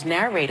almost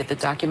narrated the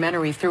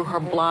documentary through her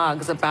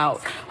blogs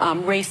about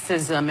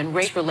racism and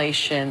race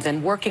relations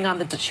and working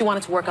on she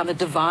wanted to work on the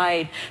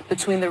divide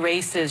between the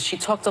races. She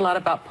talked a lot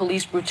about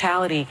police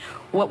brutality.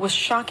 What was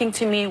shocking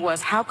to me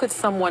was how could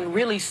someone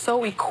really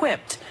so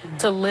equipped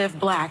to live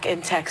black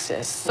in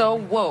Texas, so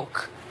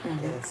woke,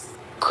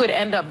 could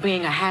end up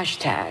being a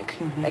hashtag?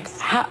 Like,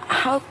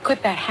 how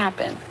could that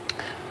happen?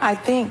 I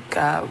think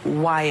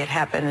why it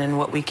happened and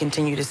what we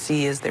continue to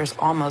see is there's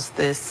almost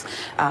this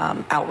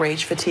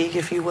outrage fatigue,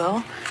 if you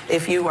will.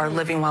 If you are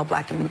living while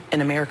black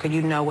in America,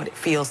 you know what it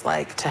feels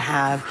like to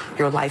have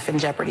your life in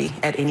jeopardy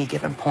at any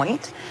given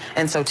point.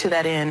 And so to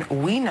that end,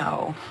 we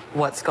know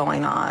what's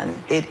going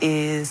on. It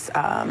is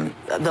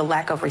the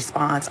lack of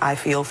response, I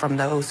feel, from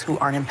those who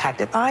aren't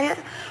impacted by it,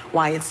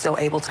 why it's still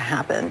able to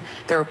happen.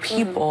 There are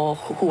people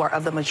who are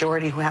of the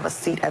majority who have a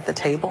seat at the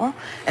table,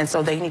 and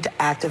so they need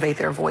to activate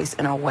their voice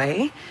in a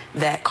way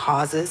that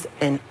causes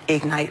and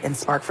ignite and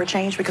spark for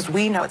change, because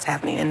we know it's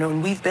happening. And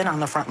when we've been on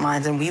the front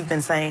lines and we've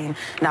been saying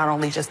not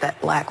only just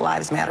that Black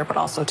Lives Matter, but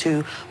also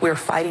too, we're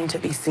fighting to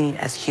be seen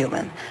as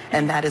human.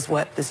 And that is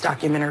what this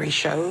documentary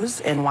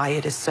shows and why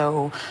it is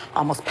so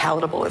almost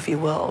palatable, if you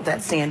will,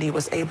 that Sandy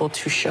was able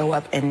to show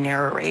up and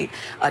narrate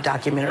a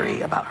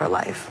documentary about her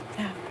life.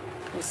 Yeah.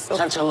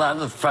 Such a lot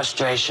of the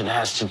frustration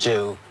has to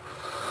do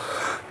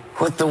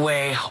with the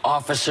way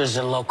officers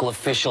and local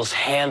officials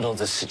handle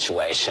the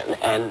situation.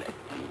 And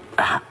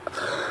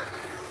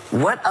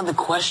what other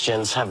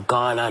questions have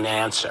gone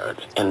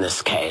unanswered in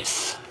this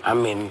case? I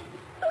mean,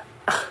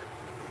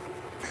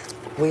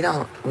 we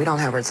don't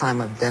have our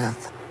time of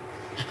death.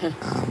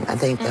 I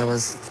think that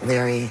was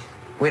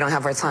we don't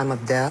have our time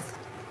of death.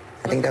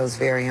 I think that was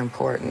very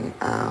important.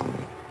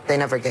 They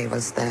never gave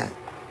us that.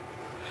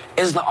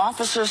 Is the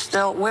officer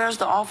still, where's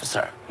the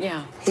officer?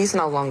 Yeah. He's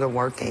no longer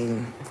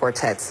working for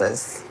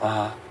Texas.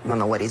 I don't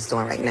know what he's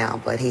doing right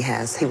now, but he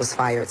was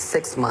fired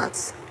 6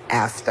 months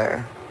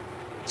after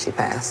she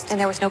passed. And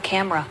there was no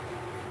camera.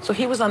 So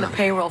he was on the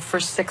payroll for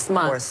 6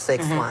 months. For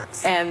 6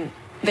 months. And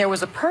there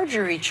was a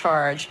perjury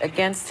charge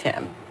against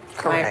him.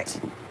 Correct.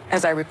 Right?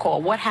 As I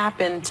recall. What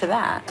happened to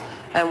that?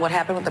 And what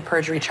happened with the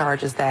perjury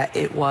charge is that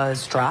it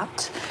was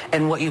dropped.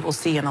 And what you will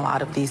see in a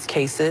lot of these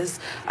cases,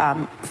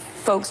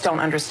 folks don't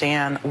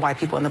understand why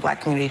people in the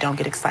black community don't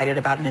get excited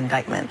about an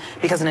indictment,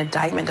 because an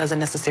indictment doesn't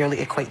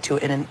necessarily equate to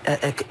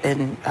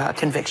a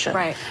conviction.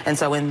 Right. And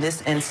so in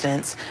this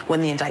instance,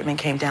 when the indictment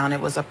came down, it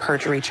was a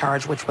perjury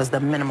charge, which was the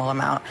minimal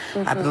amount.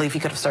 I believe he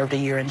could have served a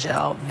year in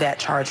jail. That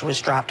charge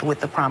was dropped with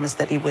the promise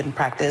that he wouldn't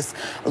practice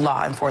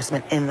law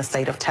enforcement in the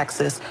state of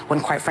Texas, when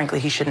quite frankly,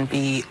 he shouldn't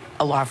be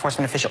a law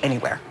enforcement official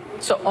anywhere.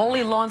 So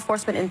only law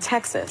enforcement in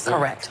Texas?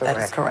 Correct. That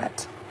is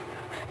correct.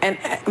 And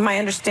my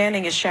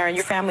understanding is, Sharon,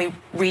 your family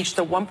reached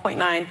a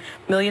 $1.9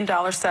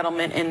 million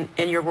settlement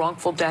in your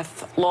wrongful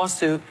death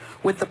lawsuit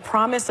with the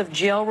promise of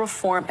jail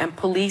reform and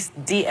police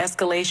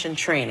de-escalation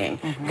training.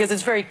 Because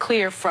it's very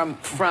clear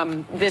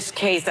from this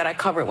case that I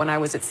covered when I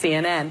was at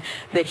CNN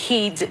that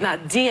he did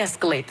not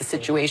de-escalate the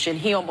situation.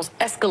 He almost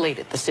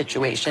escalated the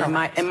situation,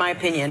 in my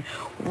opinion.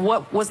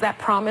 What was that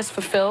promise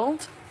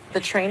fulfilled?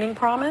 The training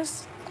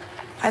promise?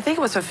 I think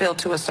it was fulfilled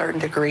to a certain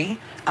degree.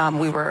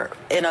 We were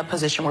in a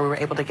position where we were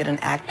able to get an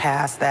act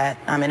passed that,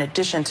 in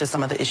addition to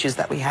some of the issues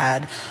that we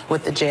had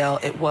with the jail,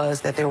 it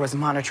was that there was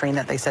monitoring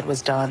that they said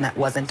was done that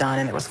wasn't done,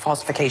 and there was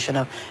falsification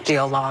of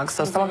jail logs.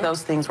 So some of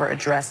those things were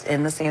addressed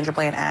in the Sandra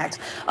Bland Act.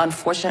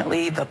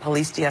 Unfortunately, the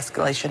police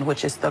de-escalation,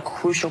 which is the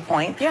crucial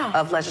point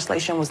of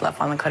legislation, was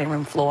left on the cutting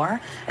room floor.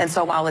 And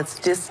so while it's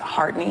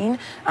disheartening,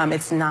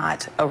 it's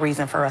not a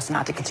reason for us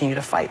not to continue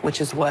to fight,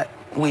 which is what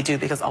we do,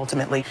 because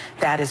ultimately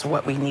that is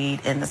what we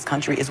need in this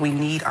country. Is we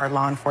need our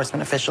law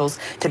enforcement officials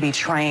to be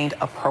trained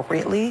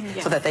appropriately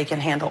so that they can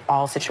handle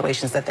all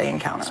situations that they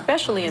encounter.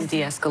 Especially in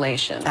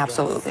de-escalation.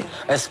 Absolutely.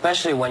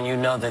 Especially when you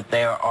know that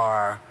there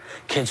are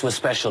kids with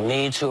special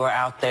needs who are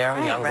out there,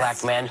 young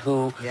black men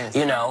who,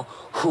 you know,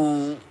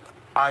 who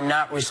are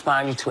not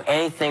responding to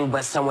anything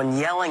but someone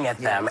yelling at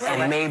them,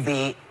 and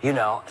maybe, you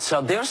know,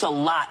 so there's a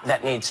lot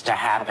that needs to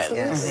happen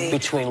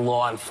between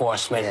law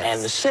enforcement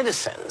and the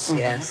citizens.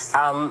 Yes.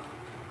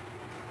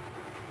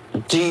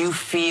 Do you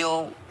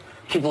feel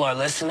people are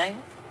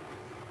listening?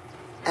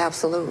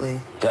 Absolutely.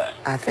 Good.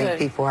 I think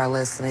people are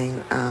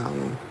listening.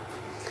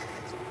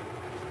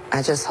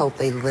 I just hope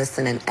they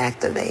listen and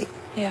activate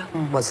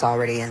what's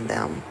already in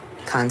them.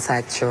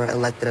 Contact your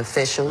elected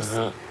officials,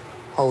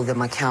 hold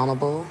them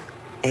accountable,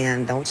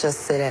 and don't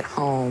just sit at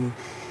home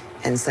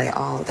and say,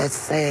 oh, that's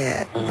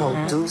sad.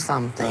 No, do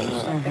something.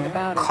 Think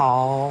about it.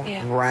 Call,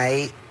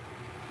 write,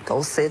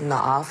 go sit in the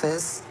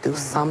office, do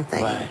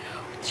something.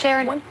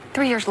 Sharon,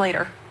 3 years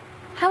later,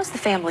 how's the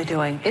family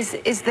doing?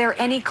 Is there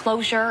any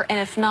closure? And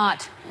if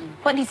not,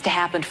 what needs to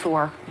happen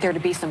for there to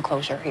be some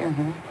closure here?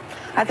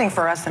 I think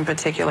for us in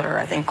particular,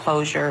 I think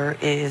closure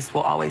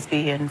will always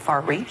be in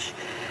far reach,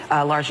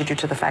 largely due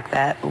to the fact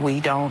that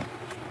we don't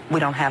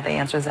have the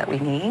answers that we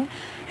need.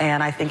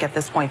 And I think at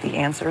this point, the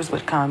answers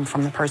would come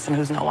from the person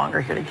who's no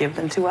longer here to give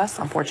them to us,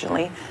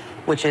 unfortunately,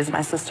 which is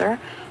my sister.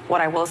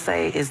 What I will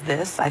say is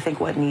this: I think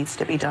what needs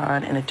to be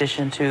done, in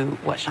addition to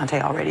what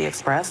Shantae already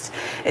expressed,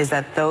 is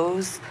that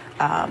those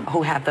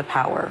who have the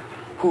power,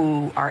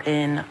 who are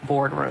in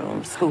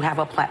boardrooms, who have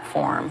a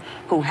platform,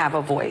 who have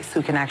a voice,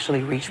 who can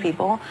actually reach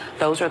people,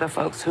 those are the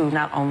folks who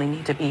not only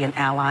need to be an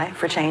ally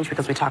for change,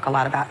 because we talk a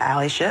lot about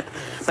allyship,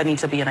 but need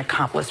to be an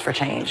accomplice for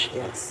change.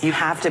 You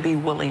have to be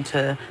willing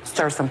to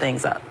stir some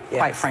things up,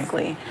 quite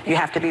frankly. You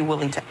have to be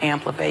willing to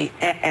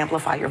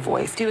amplify your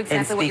voice. Do exactly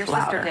and speak what your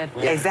louder.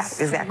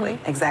 sister did.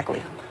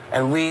 Exactly.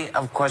 And we,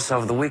 of course,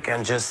 over the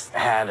weekend just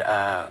had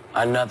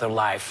another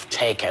life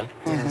taken.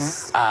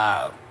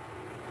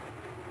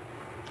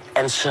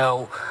 And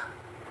so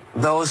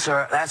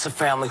that's a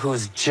family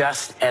who's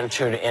just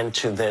entered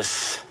into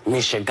this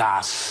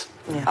Mishegas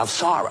of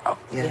sorrow.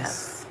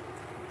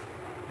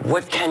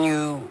 What can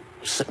you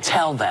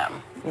tell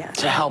them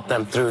to help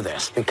them through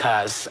this?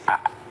 Because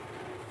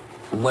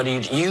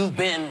you've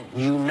been,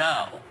 you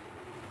know.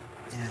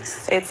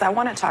 I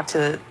want to talk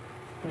to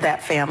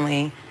that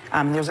family.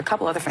 There's a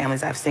couple other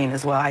families I've seen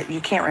as well. You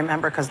can't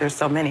remember because there's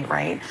so many,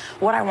 right?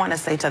 What I want to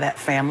say to that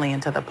family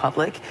and to the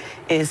public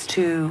is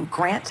to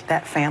grant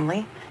that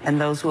family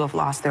and those who have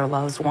lost their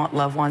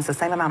loved ones the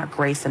same amount of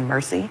grace and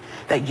mercy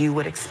that you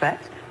would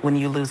expect when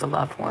you lose a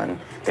loved one.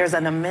 There's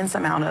an immense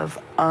amount of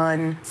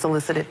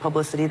unsolicited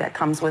publicity that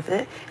comes with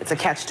it. It's a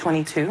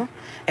catch-22.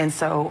 And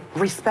so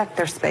respect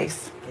their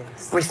space.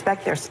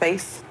 Respect their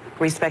space.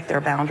 Respect their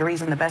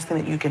boundaries, and the best thing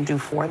that you can do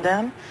for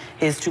them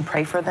is to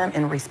pray for them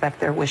and respect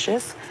their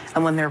wishes.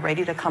 And when they're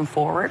ready to come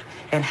forward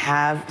and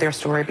have their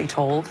story be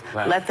told,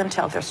 let them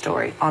tell their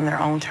story on their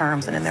own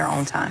terms and in their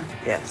own time.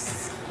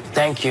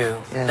 Thank you.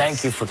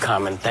 Thank you for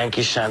coming. Thank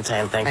you,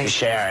 Shantae, and thank you,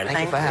 Sharon.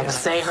 Thank you for having us.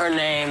 Say Her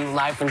Name,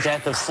 Life and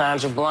Death of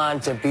Sandra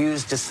Bland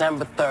debuts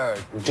December 3rd.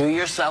 Do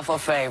yourself a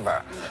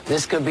favor.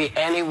 This could be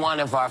any one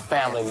of our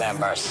family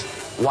members.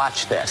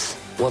 Watch this.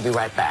 We'll be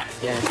right back.